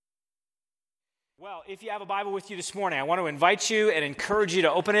Well, if you have a Bible with you this morning, I want to invite you and encourage you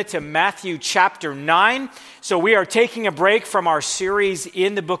to open it to Matthew chapter 9. So we are taking a break from our series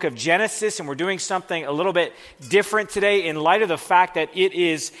in the book of Genesis, and we're doing something a little bit different today in light of the fact that it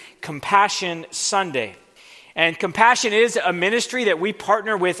is Compassion Sunday. And Compassion is a ministry that we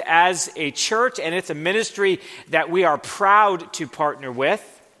partner with as a church, and it's a ministry that we are proud to partner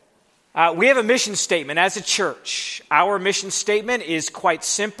with. We have a mission statement as a church. Our mission statement is quite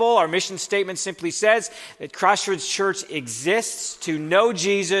simple. Our mission statement simply says that Crossridge Church exists to know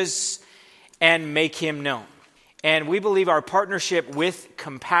Jesus and make him known. And we believe our partnership with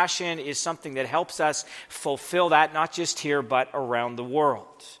Compassion is something that helps us fulfill that, not just here, but around the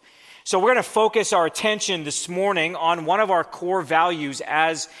world. So we're going to focus our attention this morning on one of our core values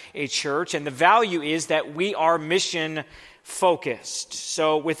as a church, and the value is that we are mission focused.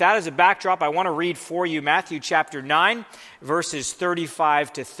 So with that as a backdrop, I want to read for you Matthew chapter 9, verses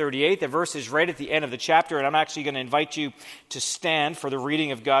 35 to 38. The verse is right at the end of the chapter, and I'm actually going to invite you to stand for the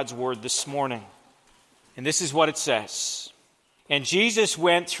reading of God's word this morning. And this is what it says. And Jesus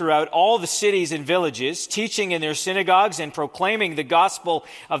went throughout all the cities and villages, teaching in their synagogues and proclaiming the gospel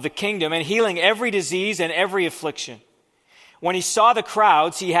of the kingdom and healing every disease and every affliction. When he saw the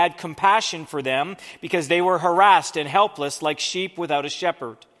crowds, he had compassion for them because they were harassed and helpless like sheep without a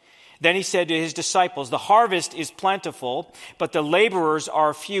shepherd. Then he said to his disciples, "The harvest is plentiful, but the laborers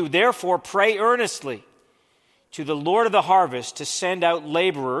are few. Therefore, pray earnestly to the Lord of the harvest to send out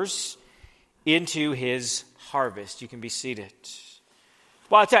laborers into his harvest." You can be seated.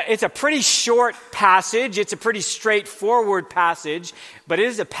 Well, it's a pretty short passage. It's a pretty straightforward passage, but it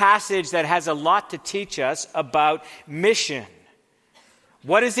is a passage that has a lot to teach us about mission.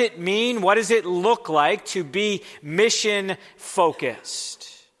 What does it mean? What does it look like to be mission-focused?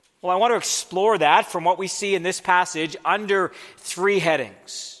 Well, I want to explore that from what we see in this passage under three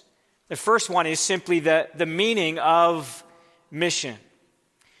headings. The first one is simply the meaning of mission.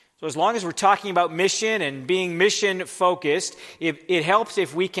 So as long as we're talking about mission and being mission-focused, it helps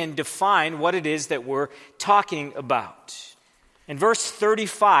if we can define what it is that we're talking about. And verse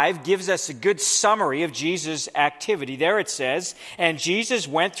 35 gives us a good summary of Jesus' activity. There it says, "And Jesus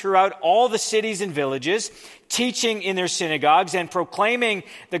went throughout all the cities and villages, teaching in their synagogues and proclaiming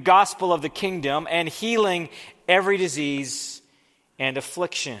the gospel of the kingdom and healing every disease and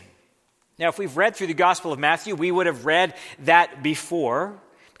affliction." Now, if we've read through the Gospel of Matthew, we would have read that before.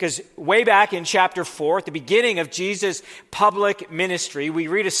 Because way back in chapter 4, at the beginning of Jesus' public ministry, we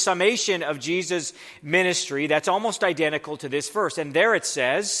read a summation of Jesus' ministry that's almost identical to this verse. And there it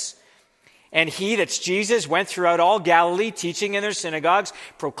says, "And he," that's Jesus, "went throughout all Galilee, teaching in their synagogues,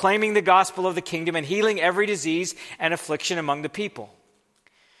 proclaiming the gospel of the kingdom, and healing every disease and affliction among the people."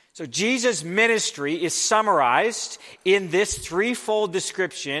 So Jesus' ministry is summarized in this threefold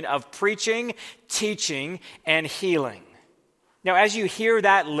description of preaching, teaching, and healing. Now, as you hear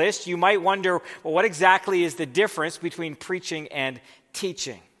that list, you might wonder, well, what exactly is the difference between preaching and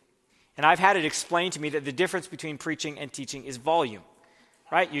teaching? And I've had it explained to me that the difference between preaching and teaching is volume,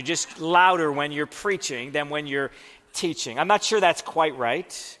 right? You're just louder when you're preaching than when you're teaching. I'm not sure that's quite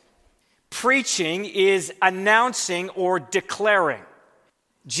right. Preaching is announcing or declaring.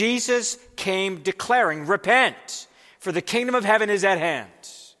 Jesus came declaring, "Repent, for the kingdom of heaven is at hand."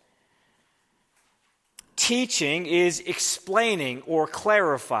 Teaching is explaining or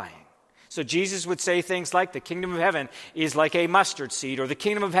clarifying. So Jesus would say things like, the kingdom of heaven is like a mustard seed, or the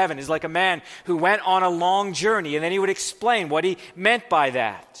kingdom of heaven is like a man who went on a long journey, and then he would explain what he meant by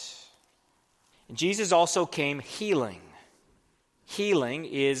that. And Jesus also came healing. Healing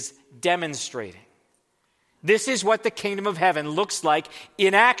is demonstrating. This is what the kingdom of heaven looks like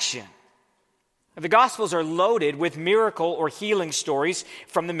in action. The Gospels are loaded with miracle or healing stories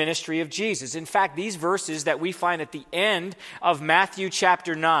from the ministry of Jesus. In fact, these verses that we find at the end of Matthew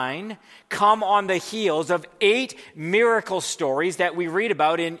chapter 9 come on the heels of 8 miracle stories that we read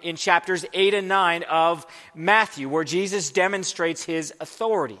about in chapters 8 and 9 of Matthew, where Jesus demonstrates his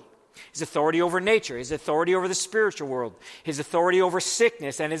authority. His authority over nature, his authority over the spiritual world, his authority over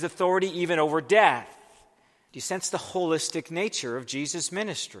sickness, and his authority even over death. Do you sense the holistic nature of Jesus'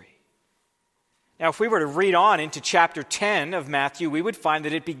 ministry? Now, if we were to read on into chapter 10 of Matthew, we would find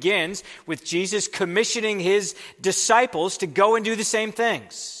that it begins with Jesus commissioning his disciples to go and do the same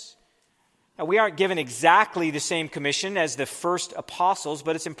things. Now, we aren't given exactly the same commission as the first apostles,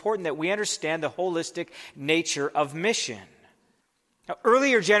 but it's important that we understand the holistic nature of mission. Now,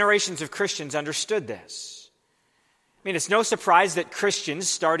 earlier generations of Christians understood this. I mean, it's no surprise that Christians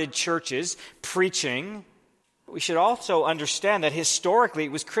started churches preaching. We should also understand that historically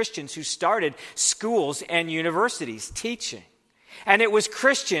it was Christians who started schools and universities teaching. And it was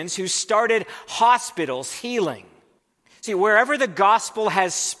Christians who started hospitals healing. See, wherever the gospel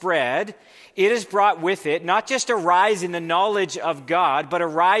has spread, it has brought with it not just a rise in the knowledge of God, but a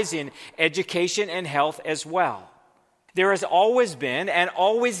rise in education and health as well. There has always been and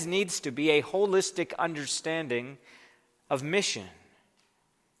always needs to be a holistic understanding of mission.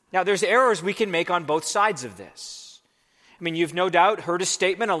 Now, there's errors we can make on both sides of this. I mean, you've no doubt heard a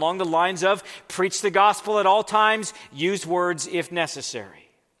statement along the lines of, preach the gospel at all times, use words if necessary.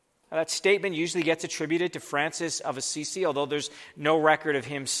 Now, that statement usually gets attributed to Francis of Assisi, although there's no record of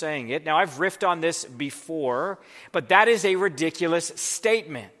him saying it. Now, I've riffed on this before, but that is a ridiculous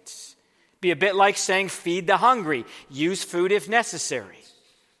statement. Be a bit like saying, feed the hungry, use food if necessary.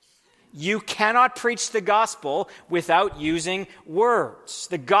 You cannot preach the gospel without using words.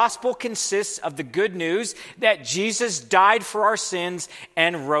 The gospel consists of the good news that Jesus died for our sins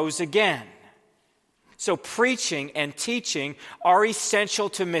and rose again. So preaching and teaching are essential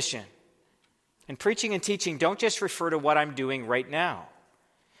to mission. And preaching and teaching don't just refer to what I'm doing right now.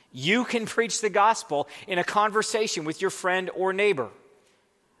 You can preach the gospel in a conversation with your friend or neighbor,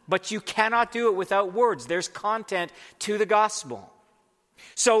 but you cannot do it without words. There's content to the gospel.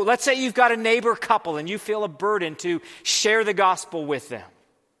 So let's say you've got a neighbor couple and you feel a burden to share the gospel with them.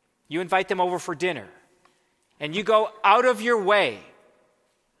 You invite them over for dinner and you go out of your way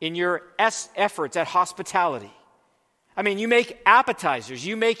in your efforts at hospitality. I mean, you make appetizers,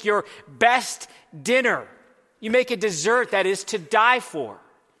 you make your best dinner, you make a dessert that is to die for.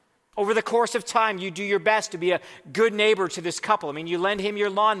 Over the course of time, you do your best to be a good neighbor to this couple. I mean, you lend him your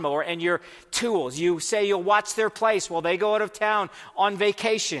lawnmower and your tools. You say you'll watch their place while they go out of town on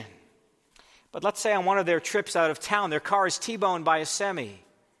vacation. But let's say on one of their trips out of town, their car is T-boned by a semi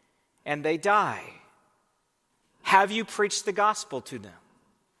and they die. Have you preached the gospel to them?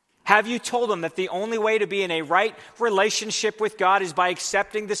 Have you told them that the only way to be in a right relationship with God is by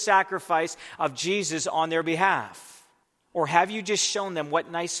accepting the sacrifice of Jesus on their behalf? Or have you just shown them what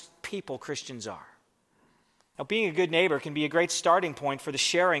nice people Christians are? Now, being a good neighbor can be a great starting point for the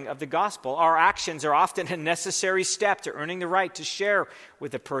sharing of the gospel. Our actions are often a necessary step to earning the right to share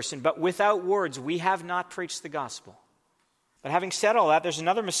with a person, but without words, we have not preached the gospel. But having said all that, there's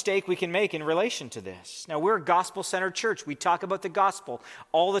another mistake we can make in relation to this. Now, we're a gospel-centered church. We talk about the gospel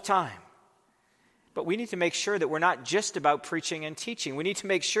all the time. But we need to make sure that we're not just about preaching and teaching. We need to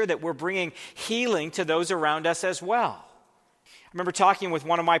make sure that we're bringing healing to those around us as well. I remember talking with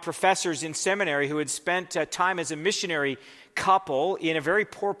one of my professors in seminary who had spent time as a missionary couple in a very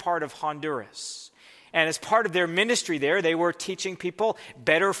poor part of Honduras. And as part of their ministry there, they were teaching people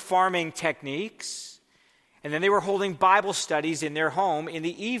better farming techniques. And then they were holding Bible studies in their home in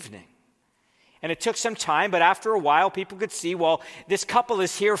the evening. And it took some time, but after a while, people could see, well, this couple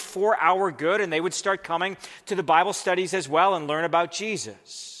is here for our good, and they would start coming to the Bible studies as well and learn about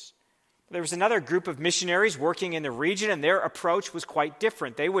Jesus. There was another group of missionaries working in the region, and their approach was quite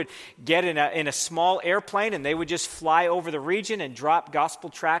different. They would get in a small airplane, and they would just fly over the region and drop gospel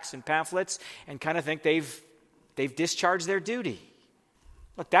tracts and pamphlets and kind of think they've discharged their duty.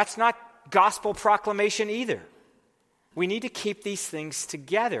 Look, that's not gospel proclamation either. We need to keep these things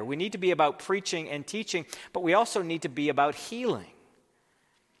together. We need to be about preaching and teaching, but we also need to be about healing.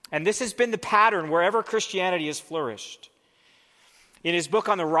 And this has been the pattern wherever Christianity has flourished. In his book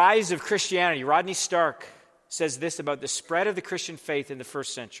on the rise of Christianity, Rodney Stark says this about the spread of the Christian faith in the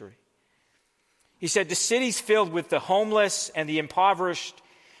first century. He said, to cities filled with the homeless and the impoverished,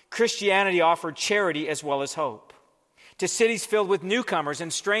 Christianity offered charity as well as hope. To cities filled with newcomers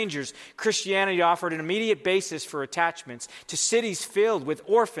and strangers, Christianity offered an immediate basis for attachments. To cities filled with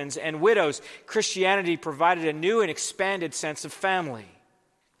orphans and widows, Christianity provided a new and expanded sense of family.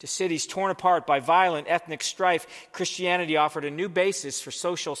 To cities torn apart by violent ethnic strife, Christianity offered a new basis for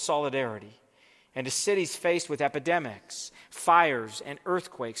social solidarity. And to cities faced with epidemics, fires, and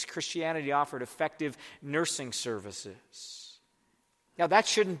earthquakes, Christianity offered effective nursing services. Now, that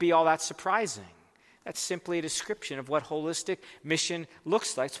shouldn't be all that surprising. That's simply a description of what holistic mission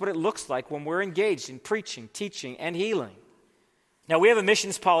looks like. It's what it looks like when we're engaged in preaching, teaching, and healing. Now, we have a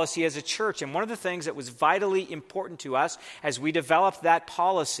missions policy as a church, and one of the things that was vitally important to us as we developed that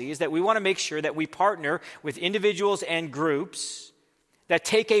policy is that we want to make sure that we partner with individuals and groups that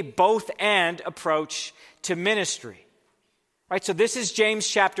take a both-and approach to ministry. Right? So this is James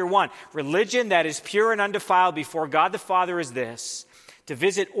chapter 1. Religion that is pure and undefiled before God the Father is this: to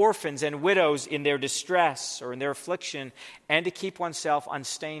visit orphans and widows in their distress or in their affliction, and to keep oneself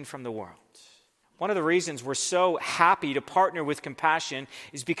unstained from the world. One of the reasons we're so happy to partner with Compassion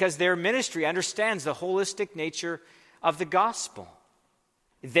is because their ministry understands the holistic nature of the gospel.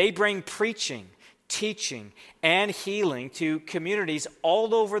 They bring preaching, teaching, and healing to communities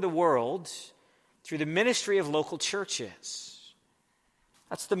all over the world through the ministry of local churches.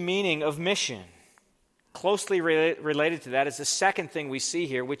 That's the meaning of mission. Closely related to that is the second thing we see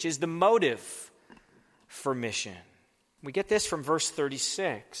here, which is the motive for mission. We get this from verse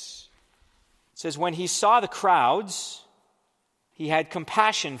 36. It says, when he saw the crowds, he had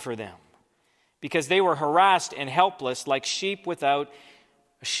compassion for them, because they were harassed and helpless like sheep without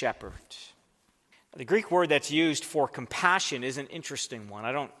a shepherd. The Greek word that's used for compassion is an interesting one.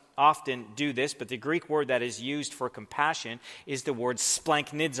 I don't often do this, but the Greek word that is used for compassion is the word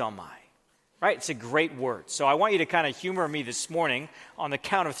splanknidzomai. Right? It's a great word. So I want you to kind of humor me this morning. On the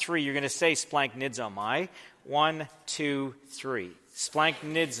count of three, you're going to say splanknidzomai. 1, 2, 3.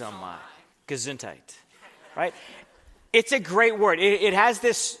 Splanknidzomai. Gesundheit. Right? It's a great word. It has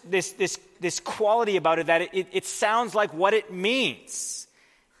this quality about it that it sounds like what it means.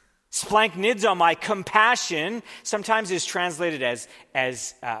 Splanknidzomai, compassion, sometimes is translated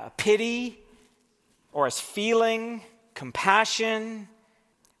as pity or as feeling, compassion,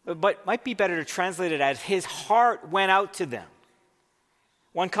 but might be better to translate it as his heart went out to them.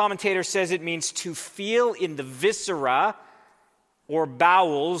 One commentator says it means to feel in the viscera or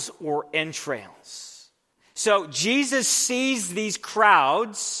bowels or entrails. So Jesus sees these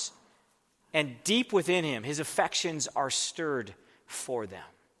crowds, and deep within him, his affections are stirred for them.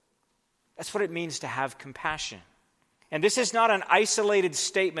 That's what it means to have compassion. And this is not an isolated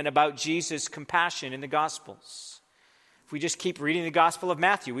statement about Jesus' compassion in the Gospels. If we just keep reading the Gospel of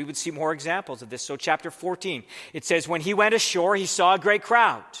Matthew, we would see more examples of this. So chapter 14, it says, when he went ashore, he saw a great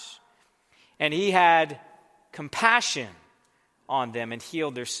crowd, and he had compassion on them and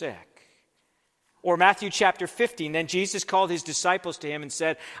healed their sick. Or Matthew chapter 15, then Jesus called his disciples to him and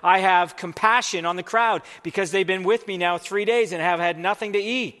said, I have compassion on the crowd because they've been with me now 3 days and have had nothing to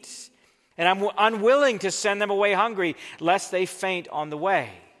eat. And I'm unwilling to send them away hungry, lest they faint on the way.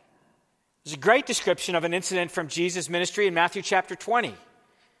 There's a great description of an incident from Jesus' ministry in Matthew chapter 20,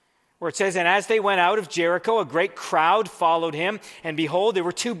 where it says, and as they went out of Jericho, a great crowd followed him. And behold, there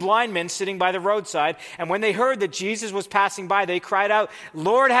were 2 blind men sitting by the roadside. And when they heard that Jesus was passing by, they cried out,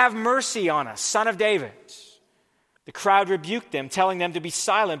 Lord, have mercy on us, Son of David. The crowd rebuked them, telling them to be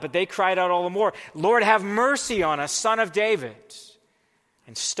silent, but they cried out all the more, Lord, have mercy on us, Son of David.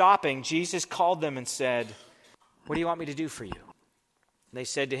 And stopping, Jesus called them and said, what do you want me to do for you? And they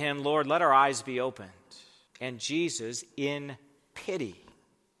said to him, Lord, let our eyes be opened. And Jesus, in pity,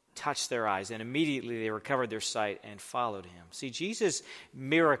 touched their eyes, and immediately they recovered their sight and followed him. See, Jesus'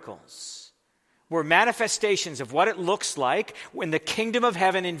 miracles were manifestations of what it looks like when the kingdom of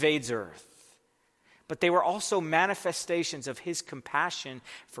heaven invades earth. But they were also manifestations of his compassion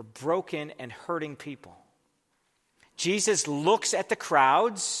for broken and hurting people. Jesus looks at the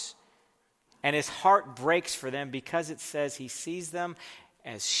crowds, and his heart breaks for them because it says he sees them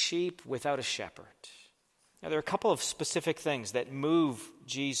as sheep without a shepherd. Now, there are a couple of specific things that move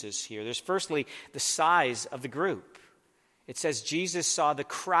Jesus here. There's firstly the size of the group. It says Jesus saw the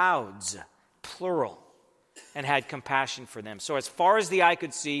crowds, plural, and had compassion for them. So as far as the eye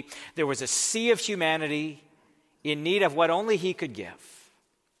could see, there was a sea of humanity in need of what only he could give.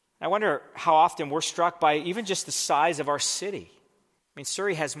 I wonder how often we're struck by even just the size of our city. I mean,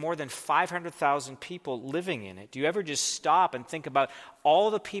 Surrey has more than 500,000 people living in it. Do you ever just stop and think about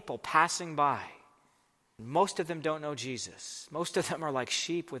all the people passing by? Most of them don't know Jesus. Most of them are like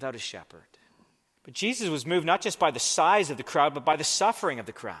sheep without a shepherd. But Jesus was moved not just by the size of the crowd, but by the suffering of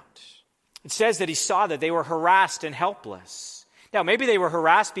the crowd. It says that he saw that they were harassed and helpless. Now, maybe they were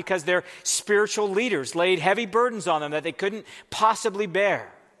harassed because their spiritual leaders laid heavy burdens on them that they couldn't possibly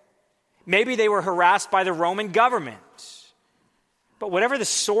bear. Maybe they were harassed by the Roman government. But whatever the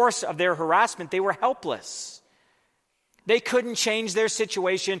source of their harassment, they were helpless. They couldn't change their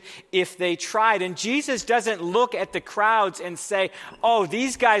situation if they tried. And Jesus doesn't look at the crowds and say, oh,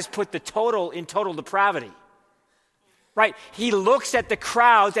 these guys put the total in total depravity. Right? He looks at the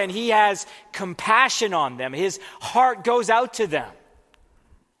crowds and he has compassion on them. His heart goes out to them.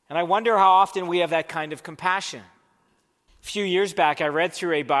 And I wonder how often we have that kind of compassion. A few years back, I read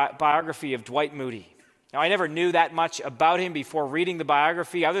through a biography of Dwight Moody. Now, I never knew that much about him before reading the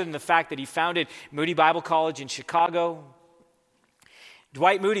biography, other than the fact that he founded Moody Bible College in Chicago.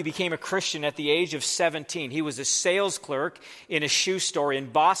 Dwight Moody became a Christian at the age of 17. He was a sales clerk in a shoe store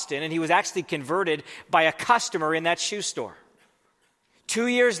in Boston, and he was actually converted by a customer in that shoe store. 2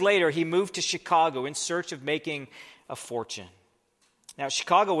 years later, he moved to Chicago in search of making a fortune. Now,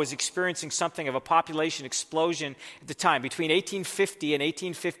 Chicago was experiencing something of a population explosion at the time. Between 1850 and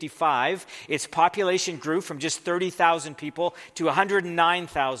 1855, its population grew from just 30,000 people to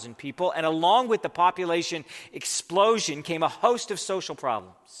 109,000 people. And along with the population explosion came a host of social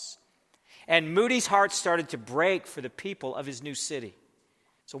problems. And Moody's heart started to break for the people of his new city.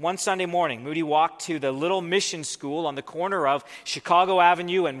 So one Sunday morning, Moody walked to the little mission school on the corner of Chicago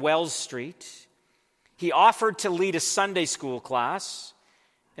Avenue and Wells Street. He offered to lead a Sunday school class,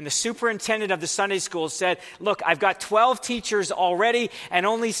 and the superintendent of the Sunday school said, "Look, I've got 12 teachers already and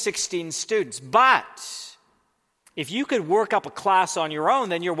only 16 students, but if you could work up a class on your own,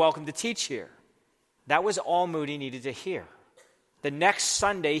 then you're welcome to teach here." That was all Moody needed to hear. The next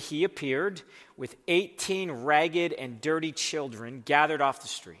Sunday, he appeared with 18 ragged and dirty children gathered off the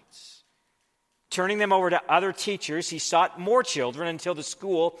streets. Turning them over to other teachers, he sought more children until the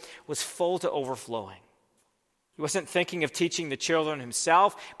school was full to overflowing. He wasn't thinking of teaching the children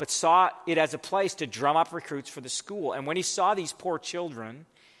himself, but saw it as a place to drum up recruits for the school. And when he saw these poor children,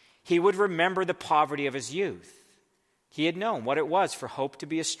 he would remember the poverty of his youth. He had known what it was for hope to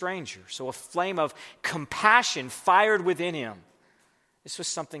be a stranger. So a flame of compassion fired within him. This was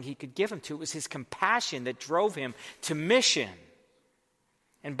something he could give him to. It was his compassion that drove him to mission.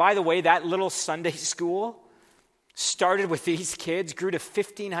 And by the way, that little Sunday school started with these kids, grew to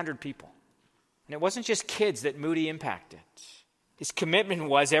 1,500 people. And it wasn't just kids that Moody impacted. His commitment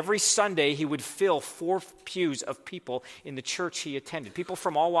was every Sunday he would fill 4 pews of people in the church he attended, people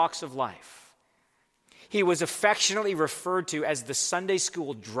from all walks of life. He was affectionately referred to as the Sunday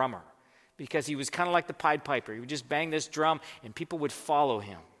school drummer because he was kind of like the Pied Piper. He would just bang this drum and people would follow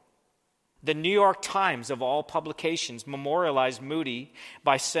him. The New York Times, of all publications, memorialized Moody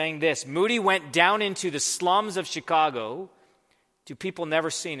by saying this: "Moody went down into the slums of Chicago to people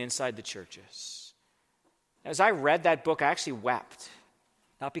never seen inside the churches." As I read that book, I actually wept.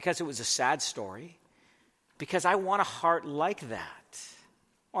 Not because it was a sad story, because I want a heart like that.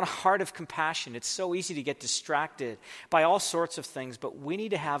 I want a heart of compassion. It's so easy to get distracted by all sorts of things, but we need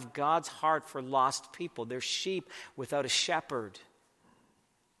to have God's heart for lost people. They're sheep without a shepherd.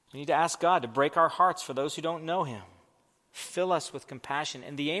 We need to ask God to break our hearts for those who don't know him. Fill us with compassion.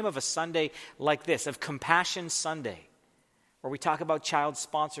 And the aim of a Sunday like this, of Compassion Sunday, where we talk about child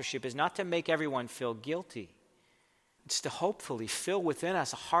sponsorship, is not to make everyone feel guilty. It's to hopefully fill within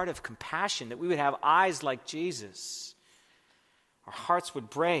us a heart of compassion, that we would have eyes like Jesus. Our hearts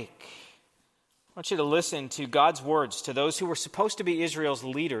would break. I want you to listen to God's words to those who were supposed to be Israel's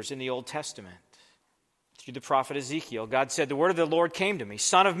leaders in the Old Testament. Through the prophet Ezekiel, God said, "The word of the Lord came to me.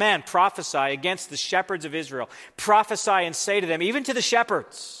 Son of man, prophesy against the shepherds of Israel. Prophesy and say to them, even to the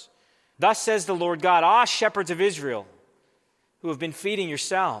shepherds, thus says the Lord God, ah, shepherds of Israel, who have been feeding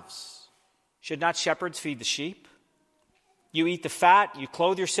yourselves. Should not shepherds feed the sheep? You eat the fat, you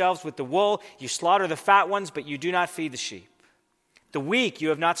clothe yourselves with the wool, you slaughter the fat ones, but you do not feed the sheep. The weak you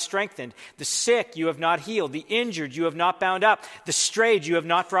have not strengthened, the sick you have not healed, the injured you have not bound up, the strayed you have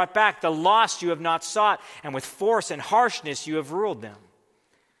not brought back, the lost you have not sought, and with force and harshness you have ruled them.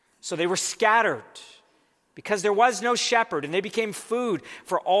 So they were scattered, because there was no shepherd, and they became food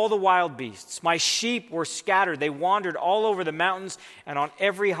for all the wild beasts. My sheep were scattered. They wandered all over the mountains, and on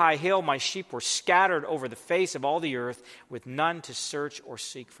every high hill my sheep were scattered over the face of all the earth, with none to search or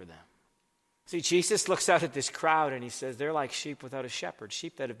seek for them." See, Jesus looks out at this crowd, and he says, they're like sheep without a shepherd,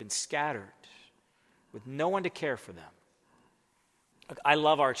 sheep that have been scattered, with no one to care for them. Look, I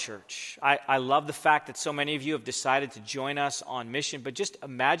love our church. I love the fact that so many of you have decided to join us on mission, but just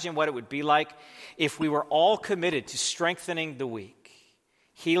imagine what it would be like if we were all committed to strengthening the weak,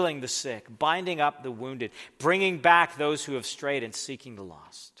 healing the sick, binding up the wounded, bringing back those who have strayed, and seeking the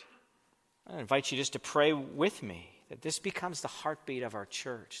lost. I invite you just to pray with me that this becomes the heartbeat of our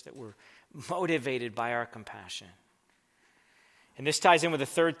church, that we're motivated by our compassion. And this ties in with the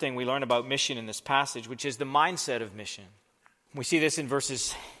third thing we learn about mission in this passage, which is the mindset of mission. We see this in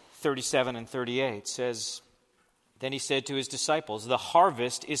verses 37 and 38. It says, "Then he said to his disciples, the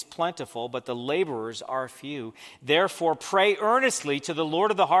harvest is plentiful, but the laborers are few. Therefore pray earnestly to the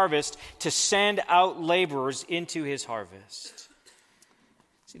Lord of the harvest to send out laborers into his harvest."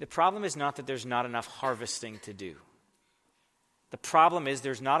 See, the problem is not that there's not enough harvesting to do. The problem is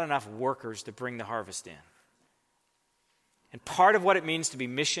there's not enough workers to bring the harvest in. And part of what it means to be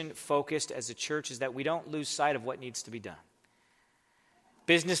mission-focused as a church is that we don't lose sight of what needs to be done.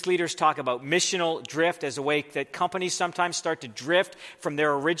 Business leaders talk about missional drift as a way that companies sometimes start to drift from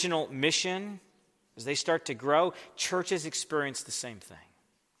their original mission as they start to grow. Churches experience the same thing.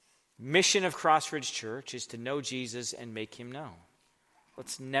 Mission of Crossridge Church is to know Jesus and make him known.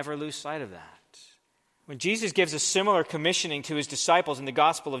 Let's never lose sight of that. When Jesus gives a similar commissioning to his disciples in the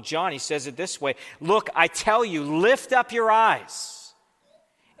Gospel of John, he says it this way, "Look, I tell you, lift up your eyes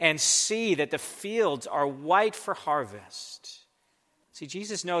and see that the fields are white for harvest." See,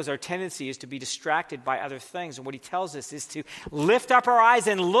 Jesus knows our tendency is to be distracted by other things, and what he tells us is to lift up our eyes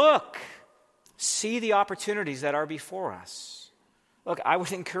and look, see the opportunities that are before us. Look, I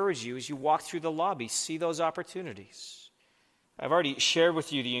would encourage you as you walk through the lobby, see those opportunities. I've already shared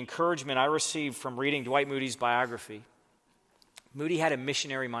with you the encouragement I received from reading Dwight Moody's biography. Moody had a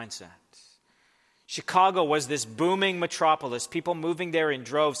missionary mindset. Chicago was this booming metropolis, people moving there in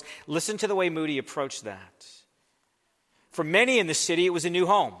droves. Listen to the way Moody approached that. For many in the city, it was a new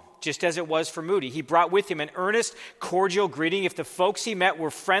home, just as it was for Moody. He brought with him an earnest, cordial greeting. If the folks he met were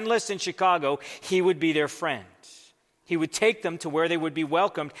friendless in Chicago, he would be their friend. He would take them to where they would be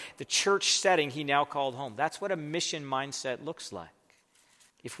welcomed, the church setting he now called home. That's what a mission mindset looks like.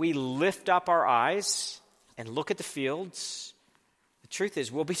 If we lift up our eyes and look at the fields, the truth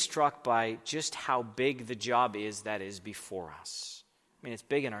is we'll be struck by just how big the job is that is before us. I mean, it's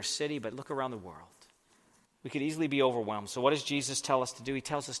big in our city, but look around the world. We could easily be overwhelmed. So what does Jesus tell us to do? He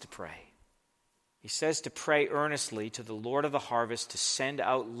tells us to pray. He says to pray earnestly to the Lord of the harvest to send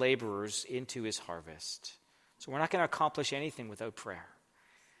out laborers into his harvest. So we're not going to accomplish anything without prayer.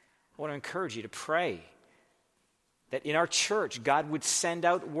 I want to encourage you to pray that in our church, God would send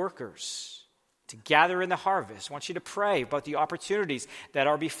out workers to gather in the harvest. I want you to pray about the opportunities that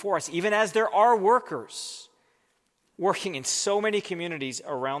are before us, even as there are workers working in so many communities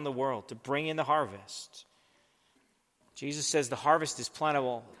around the world to bring in the harvest. Jesus says the harvest is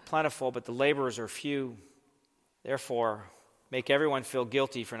plentiful, but the laborers are few. Therefore, make everyone feel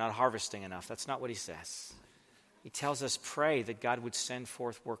guilty for not harvesting enough. That's not what he says. He tells us, pray that God would send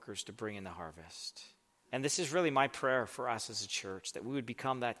forth workers to bring in the harvest. And this is really my prayer for us as a church, that we would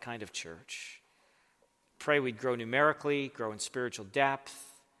become that kind of church. Pray we'd grow numerically, grow in spiritual depth,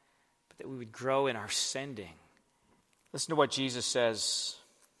 but that we would grow in our sending. Listen to what Jesus says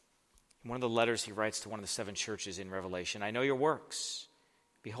in one of the letters he writes to one of the 7 churches in Revelation. "I know your works.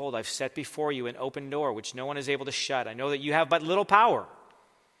 Behold, I've set before you an open door, which no one is able to shut. I know that you have but little power,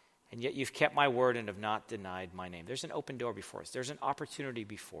 and yet you've kept my word and have not denied my name." There's an open door before us. There's an opportunity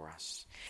before us.